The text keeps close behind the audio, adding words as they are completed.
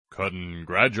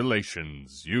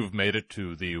Congratulations, you've made it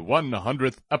to the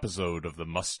 100th episode of the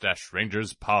Mustache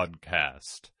Rangers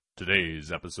podcast.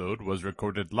 Today's episode was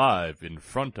recorded live in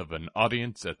front of an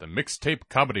audience at the Mixtape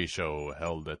Comedy Show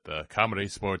held at the Comedy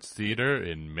Sports Theater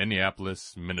in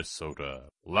Minneapolis, Minnesota.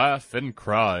 Laugh and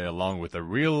cry along with a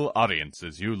real audience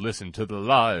as you listen to the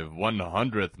live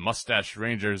 100th Mustache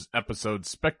Rangers episode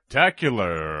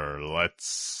spectacular.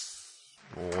 Let's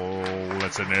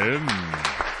listen in.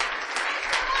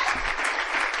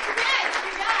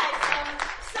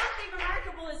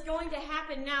 Going to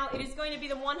happen now. It is going to be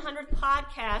the 100th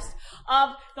podcast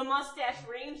of the Mustache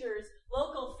Rangers,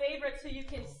 local favorites who you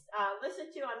can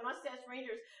listen to on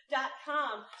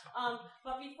mustacherangers.com.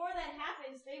 But before that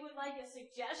happens, they would like a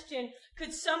suggestion.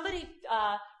 Could somebody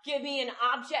give me an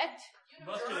object?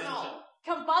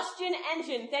 Combustion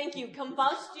engine. Thank you.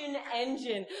 Combustion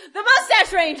engine. The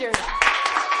Mustache Rangers.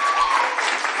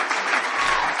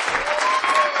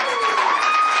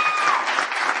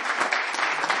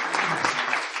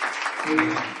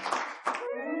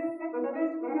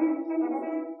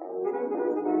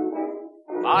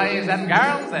 Boys and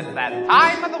girls, it's that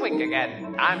time of the week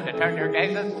again. Time to turn your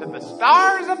gazes to the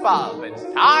stars above. It's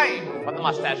time for the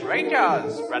Mustache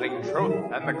Rangers, spreading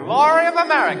truth and the glory of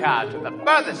America to the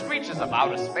furthest reaches of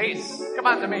outer space.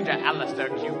 Commander Major Alistair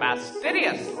Q.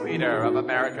 Fastidious, leader of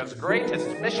America's greatest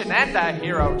mission and a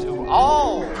hero to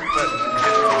all.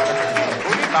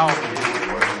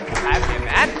 Champion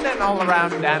and an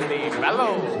all-around dandy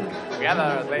fellow.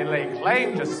 Together they lay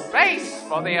claim to space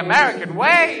for the American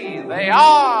way. They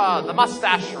are the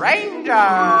Mustache Rangers.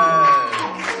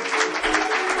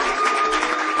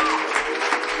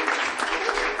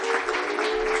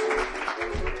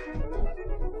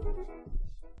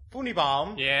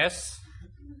 Funibom, Yes?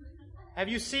 have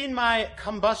you seen my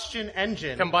combustion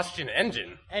engine? Combustion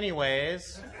engine?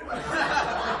 Anyways.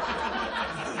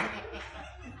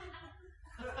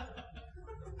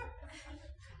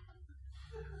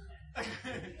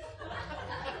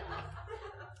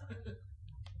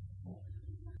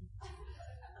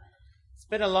 It's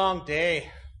been a long day.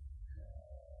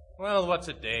 Well, what's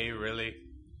a day, really?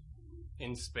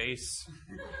 In space?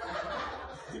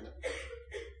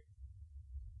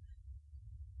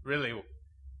 Really?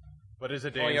 What is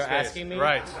a day in you're space? asking me?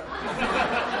 Right.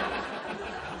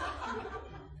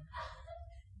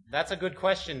 That's a good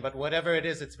question, but whatever it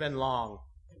is, it's been long.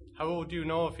 How do you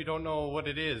know if you don't know what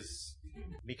it is?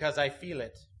 Because I feel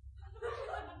it.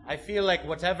 I feel like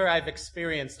whatever I've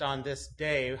experienced on this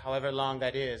day, however long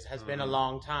that is, has been a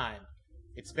long time.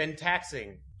 It's been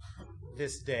taxing,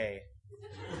 this day.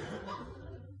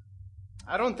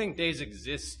 I don't think days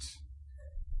exist.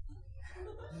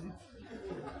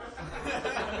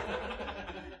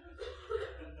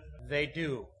 They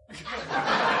do.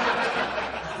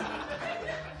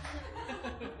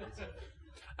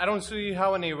 I don't see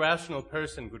how any rational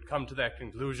person could come to that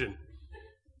conclusion.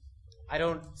 I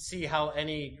don't see how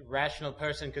any rational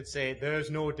person could say, there's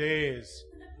no days.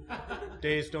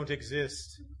 Days don't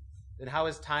exist. Then how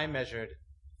is time measured,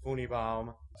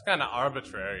 Funibom? It's kind of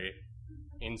arbitrary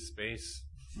in space.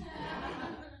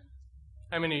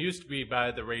 I mean, it used to be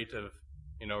by the rate of,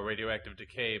 radioactive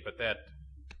decay, but that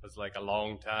was like a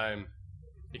long time.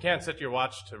 You can't set your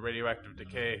watch to radioactive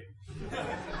decay.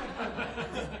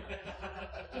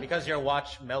 Because your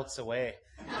watch melts away.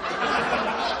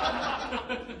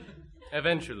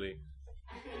 Eventually.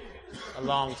 A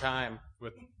long time.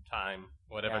 With time.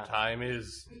 Whatever Yeah. time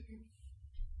is.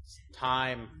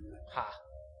 Time. Ha.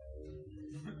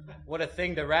 What a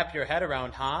thing to wrap your head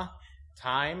around, huh?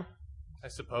 Time. I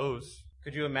suppose.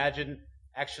 Could you imagine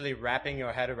actually wrapping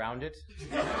your head around it?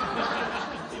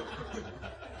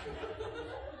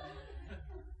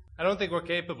 I don't think we're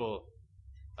capable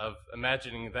of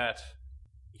imagining that.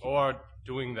 Or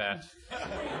doing that.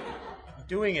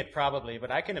 Doing it probably, but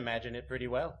I can imagine it pretty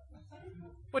well.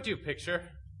 What do you picture?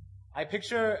 I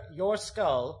picture your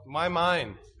skull,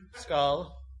 Mine.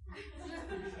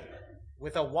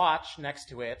 with a watch next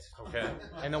to it, Okay.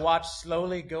 and the watch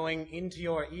slowly going into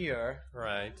your ear,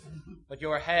 Right. but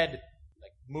your head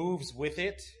moves with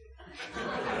it,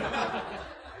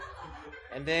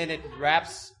 and then it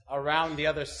wraps around the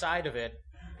other side of it,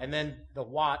 and then the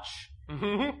watch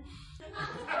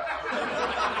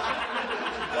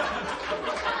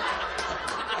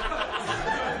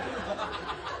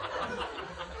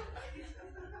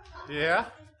Yeah?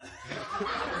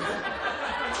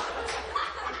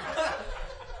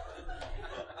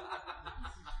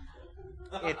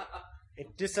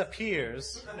 it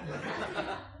disappears,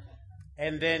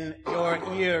 and then your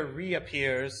ear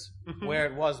reappears where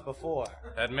it was before.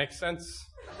 That makes sense.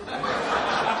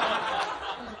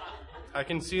 I I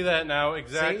can see that now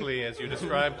exactly as you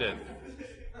described it.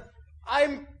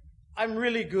 I'm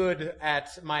really good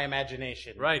at my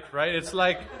imagination. Right.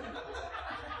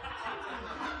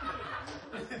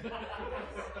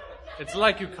 It's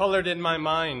like you colored in my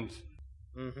mind.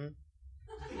 Mm-hmm.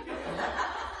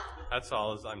 That's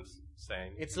all as I'm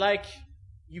saying. It's like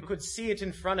you could see it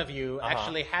in front of you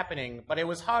actually happening, but it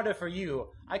was harder for you.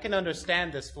 I can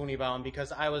understand this, Funibaum,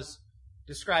 because I was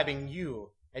describing you,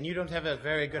 and you don't have a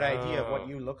very good idea of what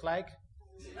you look like.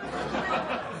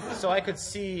 So I could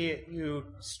see you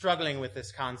struggling with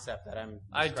this concept that I'm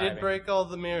describing. I did break all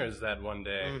the mirrors that one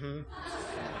day. Mm-hmm.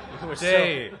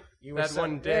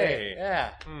 One day.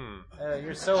 Yeah.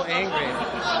 You're so angry.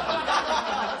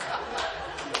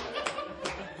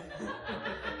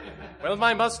 Well,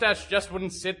 my mustache just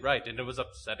wouldn't sit right, and it was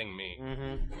upsetting me.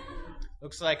 Mm-hmm.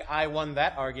 Looks like I won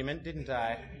that argument, didn't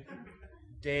I?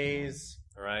 Days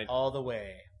Right. all the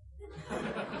way.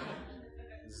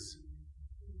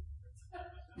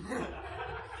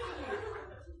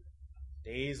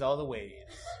 Days all the ways.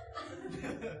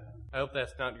 I hope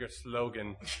that's not your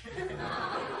slogan.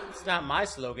 It's not my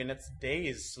slogan, it's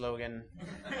Days' slogan.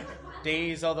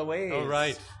 Days all the ways. Oh,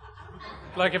 right.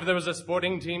 Like if there was a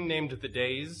sporting team named the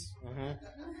Days. Mm-hmm.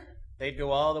 They'd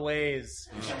go all the ways.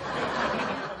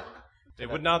 They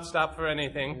would not stop for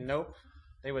anything. Nope.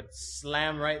 They would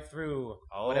slam right through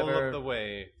All of the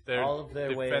way. all of their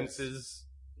defenses.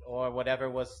 Or whatever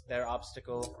was their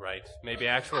obstacle. Right. Maybe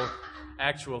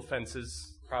actual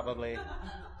fences. Probably.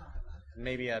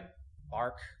 Maybe a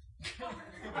bark.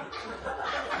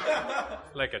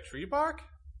 Like a tree bark?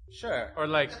 Sure. Or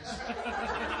like,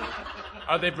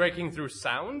 are they breaking through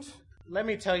sound? Let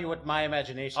me tell you what my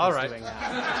imagination All is right. doing now.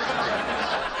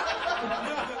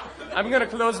 I'm gonna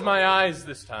close my eyes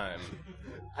this time.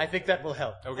 I think that will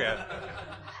help. Okay.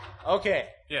 Okay.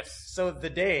 Yes. So the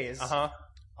days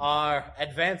are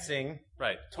advancing.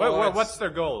 Right. Towards- What's their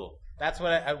goal? That's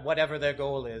whatever their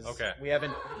goal is. Okay. We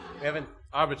haven't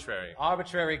Arbitrary.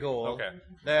 arbitrary goal. Okay.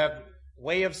 Their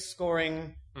way of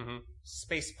scoring Mm-hmm.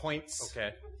 space points.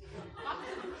 Okay.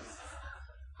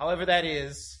 However that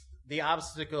is, the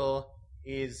obstacle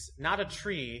is not a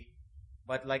tree,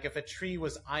 but like if a tree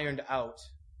was ironed out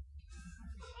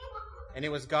and it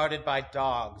was guarded by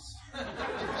dogs.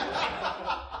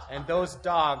 And those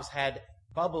dogs had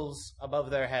bubbles above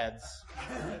their heads.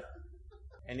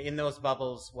 And in those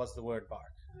bubbles was the word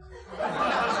bark.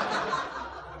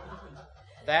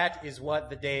 That is what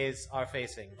the days are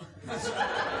facing.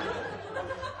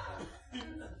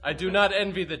 I do not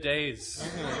envy the Days.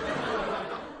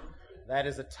 That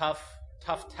is a tough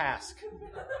task.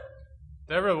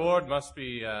 Their reward must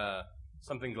be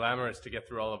something glamorous to get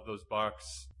through all of those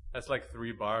barks. That's like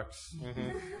 3 barks.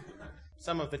 Mm-hmm.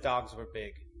 Some of the dogs were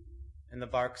big, and the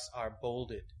barks are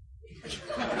bolded.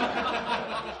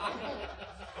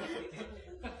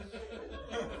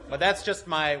 But that's just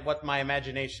what my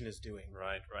imagination is doing.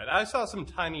 Right. I saw some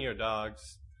tinier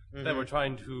dogs that were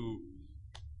trying to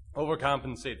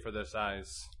overcompensate for their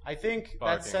size. I think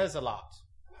Barking. that says a lot.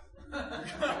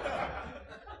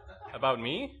 About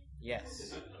me?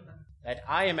 Yes. That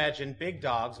I imagine big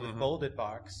dogs with bolded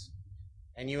barks,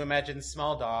 and you imagine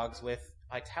small dogs with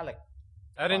italic.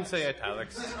 I didn't say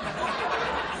italics.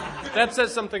 That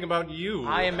says something about you.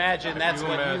 I imagine that's you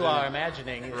what imagine. you are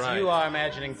imagining. Is Right. You are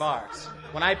imagining barks.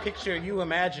 When I picture you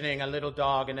imagining a little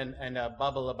dog and a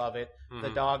bubble above it, the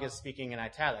dog is speaking in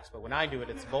italics. But when I do it,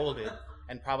 it's bolded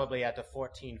and probably at a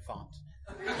 14 font.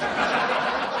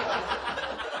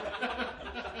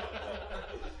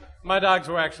 My dogs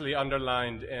were actually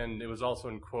underlined, and it was also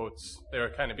in quotes. They were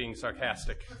kind of being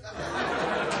sarcastic.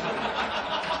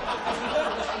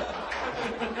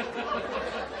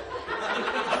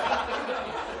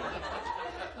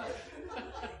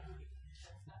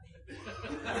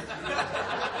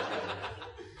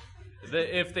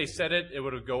 If they said it, it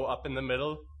would go up in the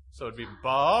middle, so it'd be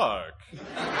bark.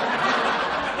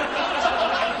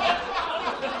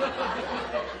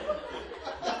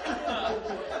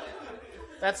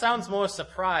 That sounds more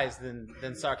surprised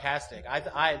than sarcastic.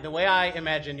 The way I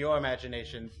imagined your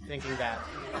imagination thinking that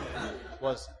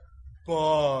was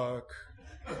bark.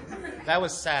 That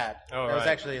was sad. Oh, that was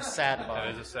right. actually a sad bark.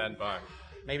 That is a sad bark.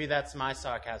 Maybe that's my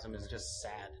sarcasm, is just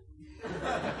sad.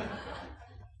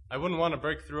 I wouldn't want to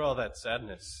break through all that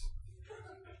sadness.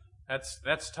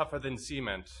 That's tougher than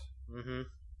cement. Mm-hmm.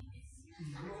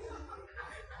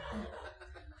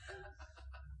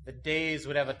 The days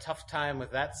would have a tough time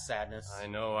with that sadness. I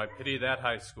know, I pity that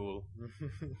high school.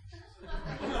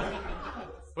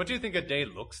 What do you think a day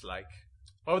looks like?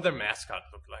 What would their mascot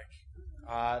look like?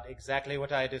 Exactly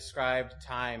what I described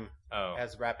time Oh.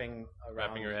 as wrapping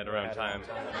your head around time.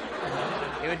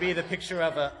 It would be the picture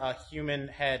of a human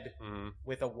head Mm-hmm.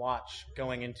 with a watch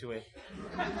going into it.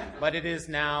 But it is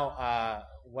now,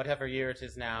 whatever year it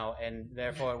is now, and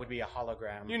therefore it would be a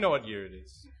hologram. You know what year it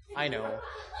is. I know.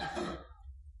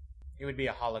 It would be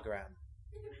a hologram.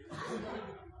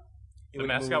 The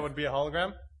mascot would be a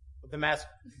hologram? The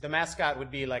mascot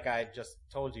would be like I just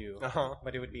told you, Uh-huh.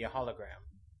 but it would be a hologram.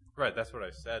 Right, that's what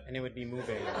I said. And it would be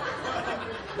moving.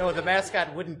 No, the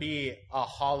mascot wouldn't be a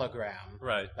hologram.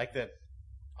 Right, Like a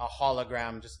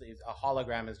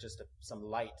hologram is just some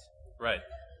light. right.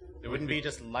 It wouldn't be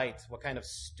just light. What kind of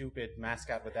stupid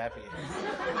mascot would that be?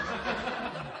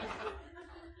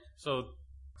 So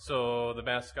the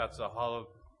mascot's a holo...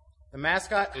 The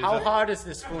mascot, Is how it- hard is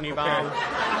this, Fooneybaum?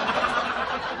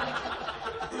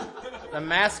 The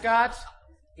mascot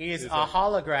is Is a it-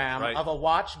 hologram right. of a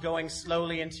watch going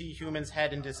slowly into a human's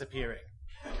head and disappearing.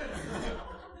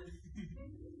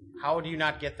 How do you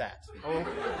not get that? Oh.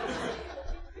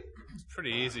 It's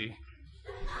pretty easy.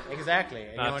 Exactly.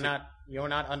 And Not you're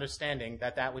not understanding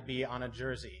that would be on a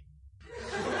jersey.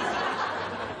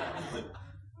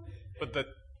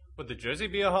 Would the jersey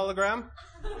be a hologram?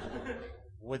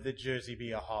 Would the jersey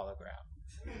be a hologram?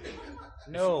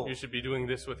 No. You should be doing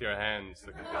this with your hands.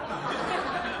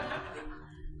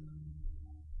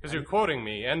 Because you're quoting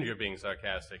me and you're being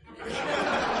sarcastic.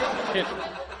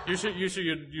 You should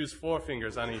use 4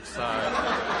 fingers on each side.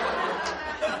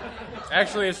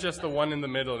 Actually, it's just the one in the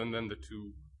middle and then the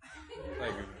 2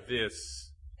 like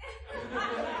this.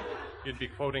 You'd be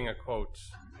quoting a quote.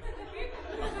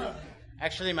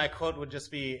 Actually, my quote would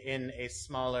just be in a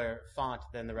smaller font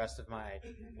than the rest of my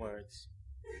words.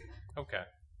 Okay.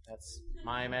 That's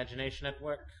my imagination at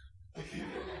work.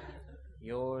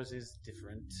 Yours is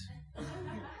different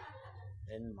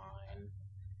than mine.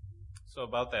 So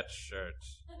about that shirt.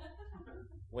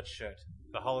 What shirt?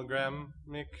 The hologram,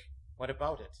 Mick? What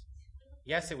about it?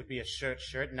 Yes, it would be a shirt,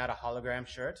 not a hologram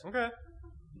shirt. Okay.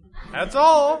 That's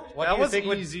all. What That do you was think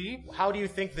easy. How do you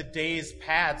think the day's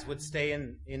pads would stay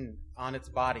on its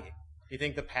body? Do you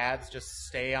think the pads just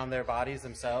stay on their bodies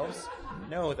themselves?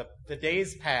 No, the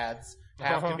day's pads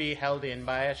have to be held in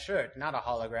by a shirt, not a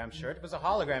hologram shirt. If it was a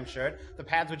hologram shirt, the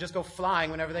pads would just go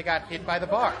flying whenever they got hit by the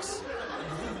barks.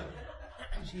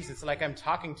 Jeez, it's like I'm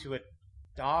talking to a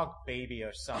dog baby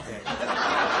or something.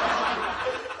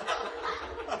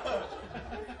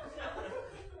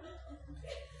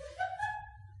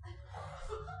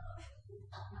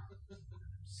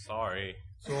 Sorry.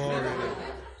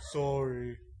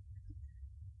 Sorry.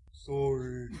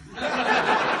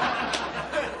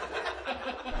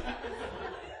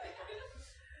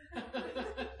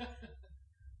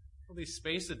 Well, these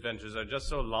space adventures are just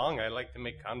so long, I like to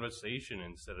make conversation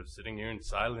instead of sitting here in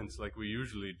silence like we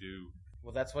usually do.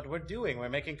 Well, that's what we're doing. We're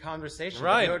making conversation.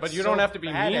 Right, you're but you so don't have to be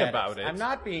bad mean at about it. I'm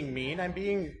not being mean. I'm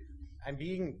being I'm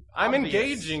obvious.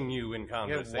 engaging you in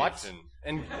conversation. what?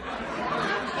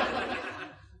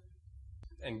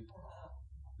 And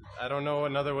I don't know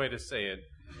another way to say it.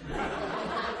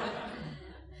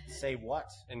 Say what?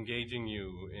 Engaging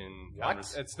you in What?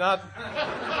 conversation. It's not.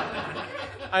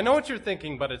 I know what you're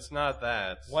thinking, but it's not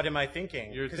that. What am I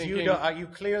thinking? You're Because thinking- you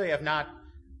clearly have not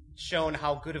shown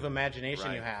how good of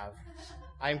imagination you Right. have.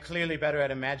 I'm clearly better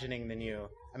at imagining than you.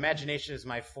 Imagination is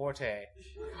my forte.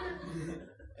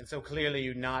 And so clearly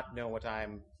you not know what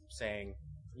I'm saying.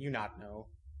 You not know.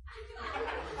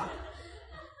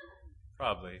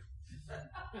 Probably.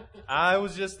 I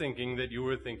was just thinking that you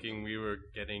were thinking we were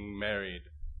getting married.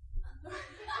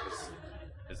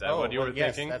 Is that what you were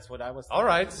yes, thinking? that's what I was thinking. All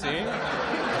right, see?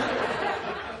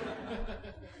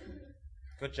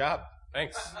 Good job.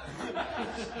 Thanks.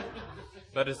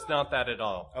 But it's not that at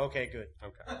all. Okay, good.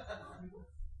 Okay.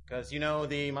 Because you know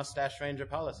the Mustache Ranger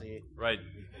policy. Right.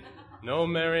 No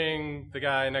marrying the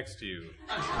guy next to you.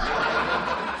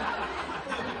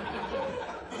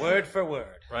 Word for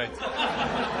word. Right.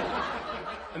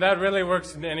 And that really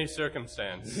works in any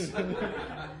circumstance.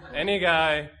 Any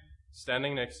guy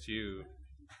standing next to you,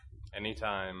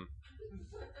 anytime,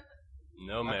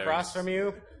 no marriage. Across from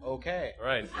you? Okay.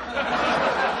 Right.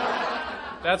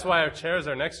 That's why our chairs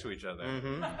are next to each other.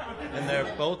 And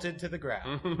they're bolted to the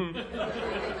ground.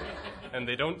 And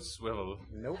they don't swivel.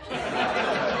 Nope.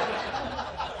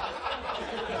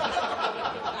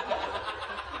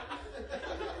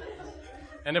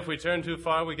 And if we turn too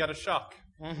far, we get a shock.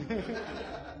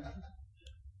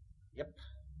 Yep.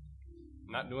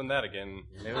 Not doing that again.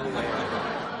 No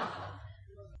way.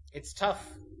 It's tough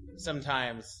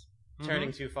sometimes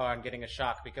turning too far and getting a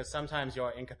shock, because sometimes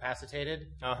you're incapacitated,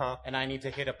 and I need to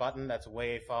hit a button that's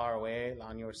way far away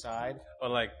on your side. Or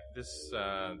like this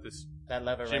That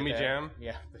lever Jimmy right there. Jam?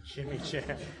 Yeah, the Jimmy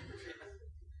Jam.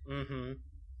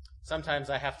 Sometimes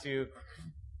I have to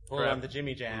pull Grab. on the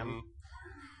Jimmy Jam.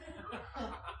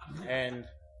 And,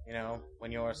 you know,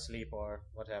 when you're asleep or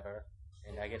whatever,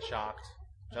 and I get shocked,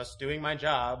 just doing my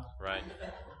job. Right.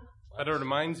 But it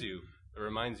reminds you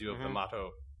of the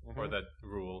motto, or that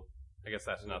rule. I guess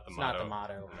that's not the It's motto. not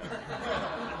the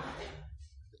motto.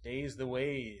 The days, the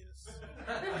ways.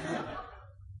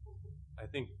 I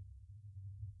think,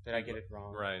 Did I get it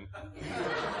wrong? right.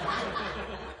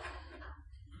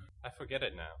 I forget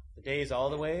it now. The days,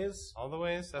 all the ways? All the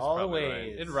ways? That's All the probably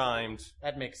ways. right. It rhymed.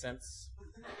 That makes sense.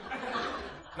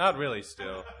 Not really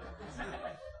still.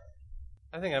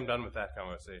 I think I'm done with that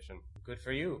conversation. Good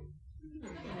for you.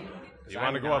 You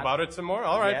want to I'm go not. about it some more?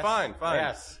 All right, Yes. fine.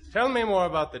 Yes. Tell me more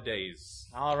about the days.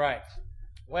 All right.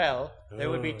 Well, there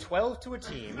would be 12 to a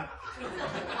team,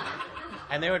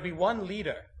 and there would be one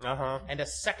leader and a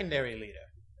secondary leader.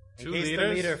 In Two case leaders?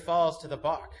 the leader falls to the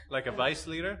bark. Like a vice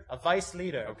leader? A vice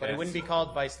leader, but Okay. it wouldn't be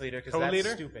called vice leader because that's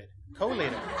Co-leader? stupid.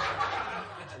 Co-leader.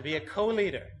 It'd be a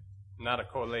co-leader. Not a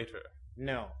collator.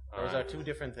 No, those are two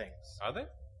different things. Are they?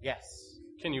 Yes.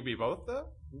 Can you be both, though?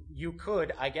 You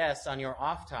could, I guess, on your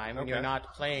off time when Okay. you're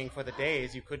not playing for the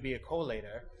days, you could be a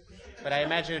co-leader. But I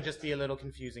imagine it'd just be a little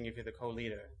confusing if you're the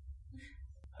co-leader.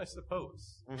 I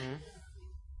suppose.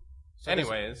 So Anyways.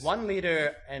 there's one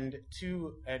leader and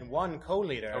one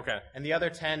co-leader. Okay. And the other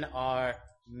 10 are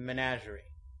menagerie.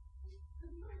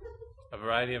 A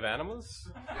variety of animals?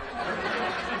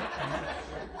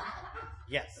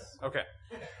 Yes. Okay.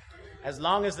 As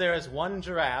long as there is one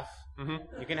giraffe,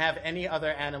 you can have any other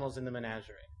animals in the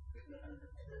menagerie.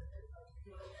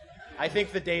 I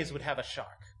think the days would have a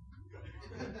shark.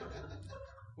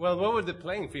 Well, what would the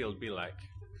playing field be like?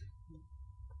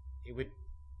 It would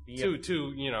be To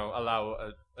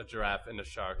allow a giraffe and a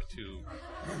shark to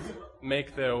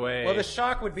make their way. well, the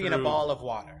shark would be in a through- ball of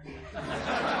water.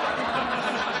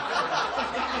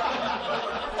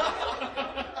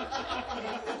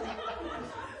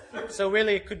 So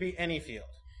really, it could be any field,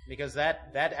 because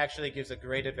that actually gives a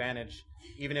great advantage,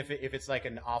 even if it's like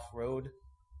an off-road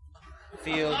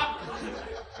field,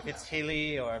 if it's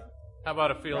hilly or How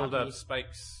about a field Rocky. of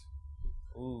spikes?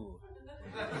 ooh,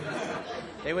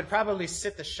 they would probably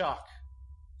sit the shark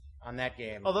on that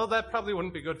game. Although that probably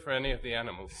wouldn't be good for any of the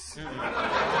animals.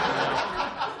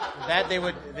 That they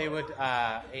would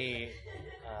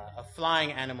a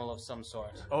flying animal of some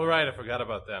sort. Oh, right, I forgot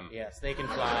about them. Yes, they can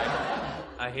fly.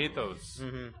 I hate those.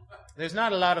 There's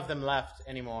not a lot of them left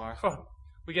anymore.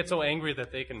 We get so angry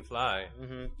that they can fly.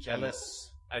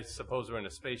 Jealous. I suppose we're in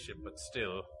a spaceship, but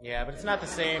still Yeah, but it's not the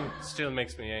same. still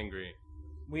makes me angry.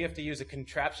 We have to use a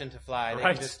contraption to fly. They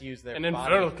Right. can just use their An body.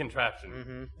 infernal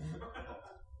contraption.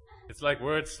 It's like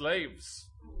we're its slaves.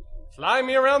 Fly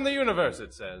me around the universe,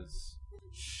 it says.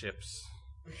 Ships.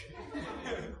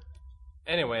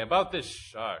 Anyway, about this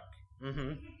shark.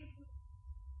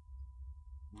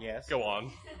 Yes. Go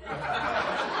on.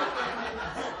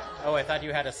 Oh, I thought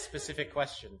you had a specific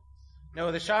question.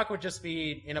 No, the shark would just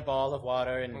be in a ball of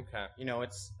water, and Okay.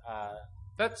 it's.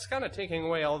 That's kind of taking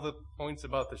away all the points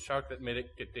about the shark that made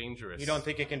it get dangerous. You don't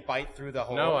think it can bite through the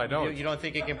hole? No, I don't. You don't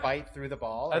think it can bite through the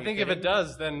ball? I Are you think if it kidding?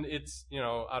 does, then it's,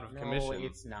 out of No, commission.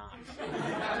 it's not.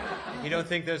 You don't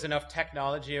think there's enough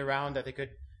technology around that they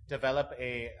could develop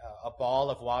a ball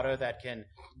of water that can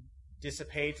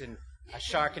dissipate and a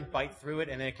shark can bite through it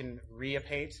and then it can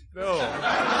reapate? No.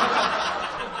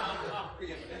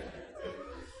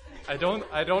 I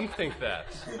don't think that.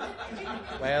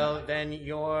 Well, then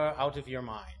you're out of your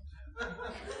mind.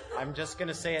 I'm just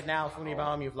gonna say it now,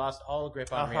 Funibaum, you've lost all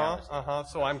grip on reality.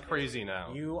 So I'm crazy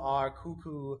now. You are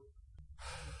cuckoo.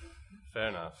 Fair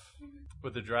enough.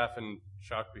 Would the giraffe and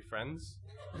shark be friends?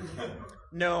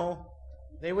 No.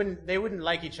 They wouldn't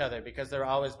like each other because they're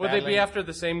always Would they battling. be after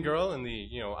the same girl in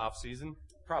the, off season?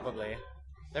 Probably.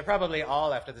 They're probably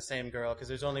all after the same girl because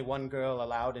there's only one girl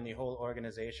allowed in the whole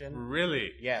organization.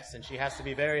 Really? Yes, and she has to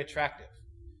be very attractive.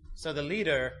 So the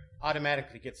leader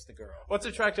automatically gets the girl. What's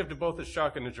attractive to both a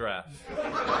shark and a giraffe?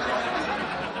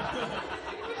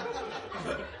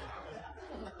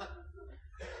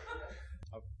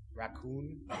 A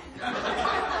raccoon? It's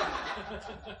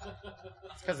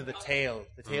because of the tail.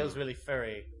 The tail's really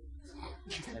furry.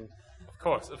 And Of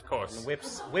course.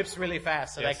 whips really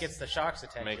fast, so Yes. that gets the shark's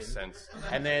attention. Makes sense.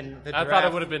 And then the I giraffe, thought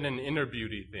it would have been an inner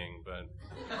beauty thing, but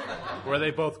where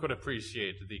they both could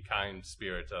appreciate the kind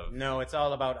spirit of. No, it's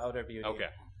all about outer beauty. Okay.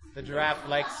 The giraffe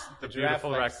likes The giraffe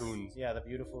beautiful likes- raccoons. Yeah, the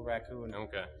beautiful raccoon.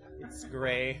 Okay. It's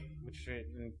gray which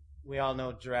we all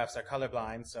know giraffes are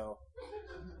colorblind, so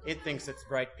it thinks it's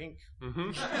bright pink.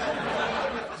 Mm-hmm.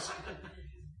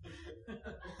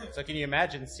 So can you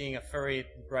imagine seeing a furry,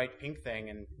 bright pink thing,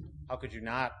 and how could you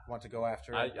not want to go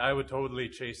after it I would totally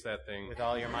chase that thing with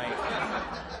all your might?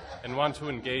 and want to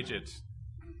engage it.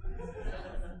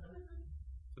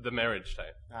 The marriage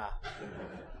type.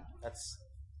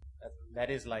 That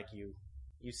is like you.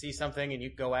 You see something and you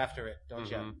go after it, don't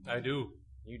you? I do.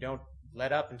 You don't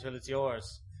let up until it's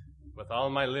yours. With all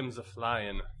my limbs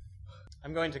a-flying.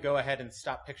 I'm going to go ahead and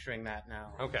stop picturing that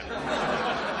now. Okay.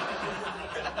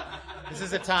 This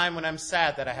is a time when I'm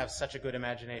sad that I have such a good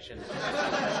imagination.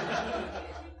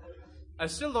 I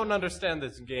still don't understand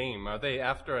this game. Are they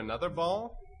after another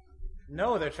ball?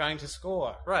 No, they're trying to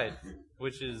score. Right.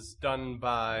 Which is done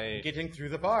by... Getting through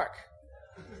the park.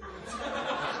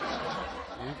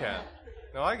 Okay.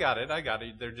 No, I got it.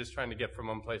 They're just trying to get from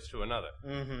one place to another.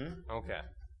 Mm-hmm. Okay.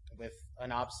 With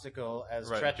an obstacle as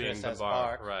Right, treacherous being the as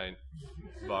bark. bark. Right.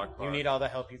 Bark. You need all the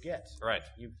help you get. Right.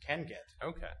 You can get.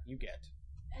 Okay. You get.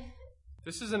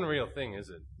 This isn't a real thing, is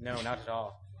it? No, not at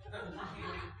all.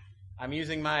 I'm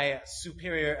using my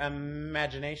superior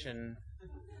imagination.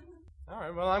 All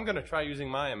right, well, I'm going to try using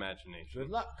my imagination. Good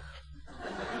luck.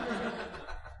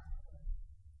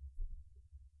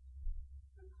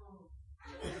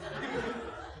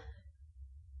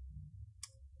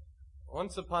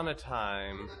 Once upon a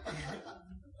time...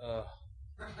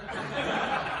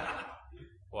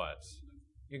 What?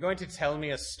 You're going to tell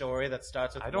me a story that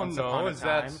starts with I don't once know. upon a Is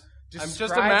time? that... Describe I'm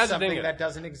just imagining something it. that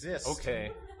doesn't exist.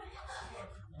 Okay.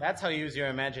 That's how you use your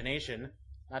imagination,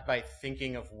 not by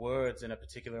thinking of words in a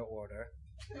particular order.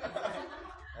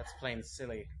 That's plain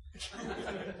silly.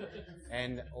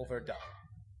 And overdone.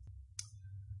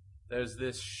 There's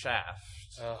this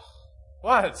shaft. Ugh.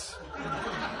 What?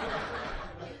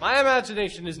 My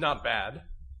imagination is not bad.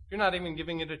 You're not even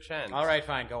giving it a chance. All right,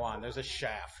 fine, go on. There's a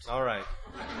shaft. All right.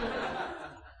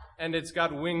 And it's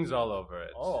got wings all over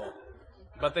it. Oh.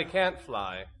 But they can't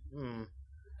fly. Hmm.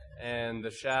 And the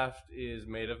shaft is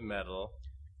made of metal.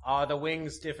 Are the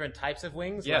wings different types of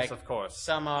wings? Yes, Like, of course.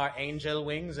 some are angel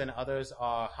wings and others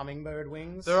are hummingbird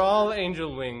wings? They're all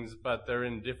angel wings, but they're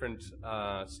in different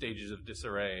stages of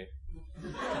disarray.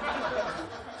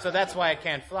 So that's why it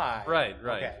can't fly. Right.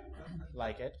 Okay.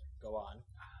 Like it. Go on.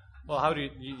 Well, how do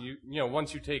you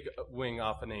once you take a wing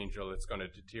off an angel, it's going to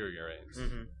deteriorate.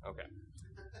 Mm-hmm. Okay.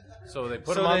 So they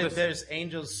put them on this... there's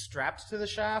angels strapped to the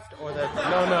shaft, or the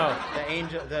No.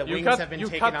 the You wings cut- have been you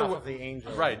taken cut the off wi- of the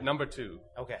angel. Right, number 2.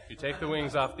 Okay. You take the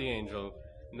wings off the angel,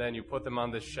 and then you put them on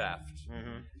this shaft.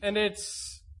 Mm-hmm. And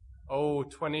it's,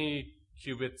 20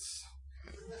 cubits.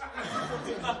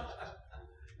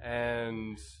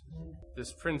 And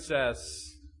this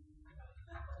princess...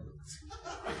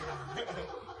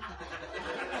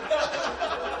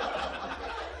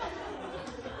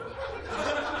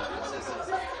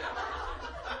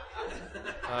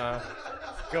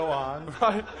 Go on.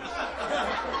 Right.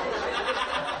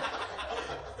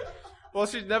 Well,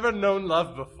 she's never known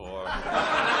love before.